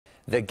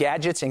The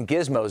gadgets and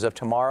gizmos of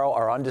tomorrow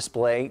are on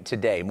display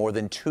today. More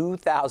than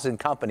 2,000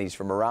 companies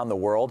from around the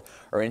world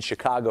are in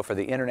Chicago for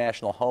the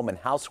International Home and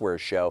Housewares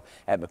Show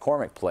at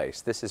McCormick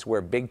Place. This is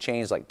where big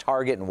chains like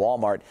Target and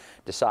Walmart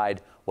decide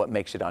what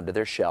makes it onto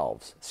their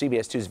shelves.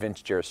 CBS 2's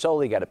Vince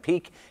Gerasole got a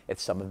peek at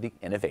some of the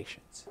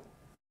innovations.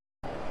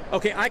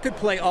 Okay, I could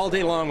play all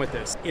day long with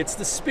this. It's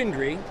the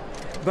Spindry,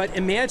 but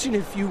imagine,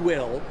 if you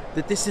will,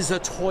 that this is a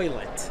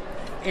toilet.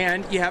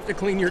 And you have to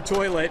clean your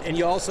toilet, and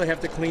you also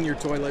have to clean your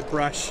toilet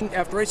brush.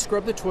 After I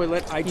scrub the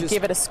toilet, I just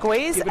give it a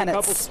squeeze, and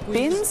it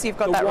spins. You've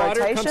got that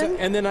rotation.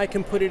 And then I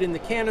can put it in the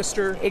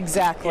canister.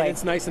 Exactly. And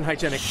it's nice and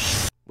hygienic.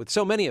 With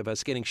so many of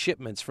us getting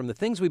shipments from the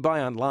things we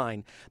buy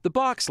online, the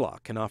box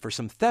lock can offer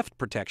some theft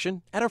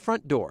protection at our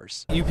front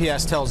doors.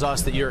 UPS tells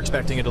us that you're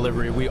expecting a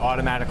delivery. We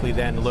automatically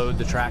then load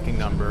the tracking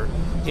number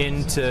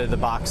into the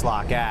box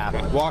lock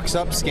app. Walks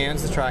up,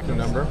 scans the tracking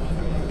number.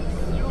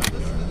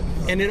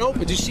 And it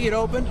opened. Did you see it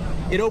open?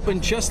 It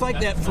opened just like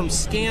that from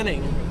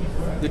scanning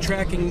the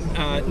tracking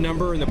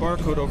number and the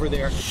barcode over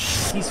there.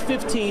 He's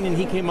 15 and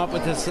he came up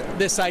with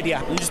this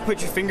idea. You just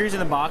put your fingers in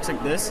the box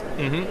like this,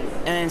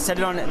 and set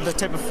it on the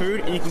type of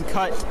food, and you can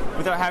cut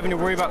without having to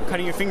worry about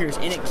cutting your fingers,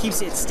 and it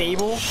keeps it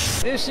stable.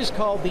 This is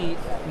called the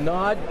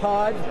Nod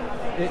Pod.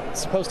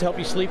 It's supposed to help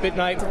you sleep at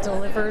night. It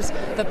delivers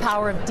the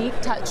power of deep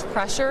touch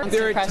pressure.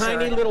 There are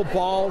tiny little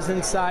balls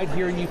inside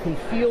here, and you can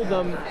feel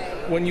them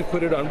when you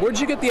put it on. Where'd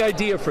you get the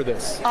idea for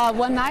this?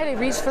 One night I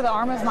reached for the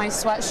arm of my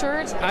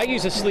sweatshirt. I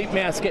use a sleep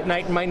mask at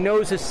night, and my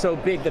nose is so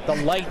big that the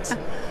light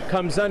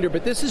comes under,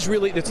 but this is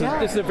really, this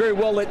is a very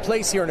well lit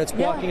place here, and it's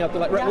blocking out the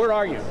light. Right, where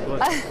are you?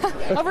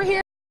 Over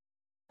here.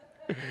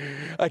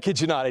 I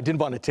kid you not, I didn't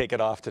want to take it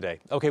off today.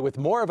 Okay, with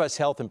more of us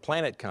health and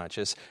planet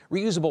conscious,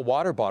 reusable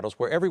water bottles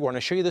where everyone,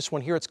 I'll show you this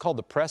one here, it's called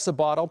the Pressa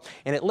bottle,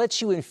 and it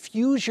lets you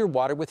infuse your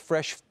water with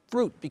fresh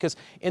fruit, because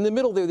in the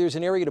middle there's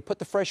an area to put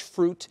the fresh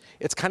fruit.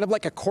 It's kind of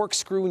like a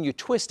corkscrew, and you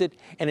twist it,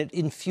 and it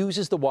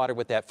infuses the water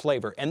with that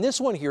flavor. And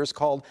this one here is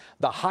called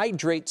the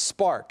Hydrate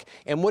Spark.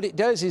 And what it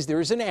does is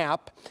there's an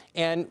app,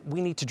 and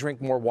we need to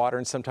drink more water,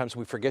 and sometimes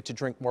we forget to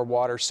drink more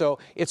water. So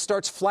it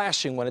starts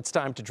flashing when it's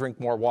time to drink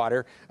more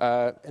water,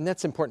 and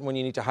that's important when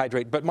you need to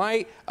hydrate. But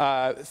my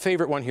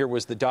favorite one here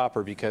was the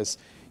Dopper, because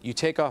you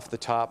take off the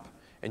top,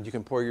 and you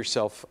can pour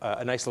yourself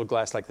a nice little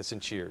glass like this,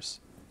 and cheers.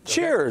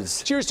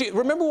 Cheers. Cheers to you.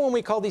 Remember when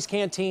we called these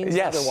canteens?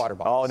 Yes. They're water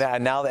bottles. Oh,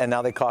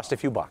 now they cost a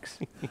few bucks.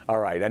 All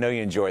right. I know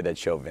you enjoyed that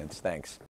show, Vince. Thanks.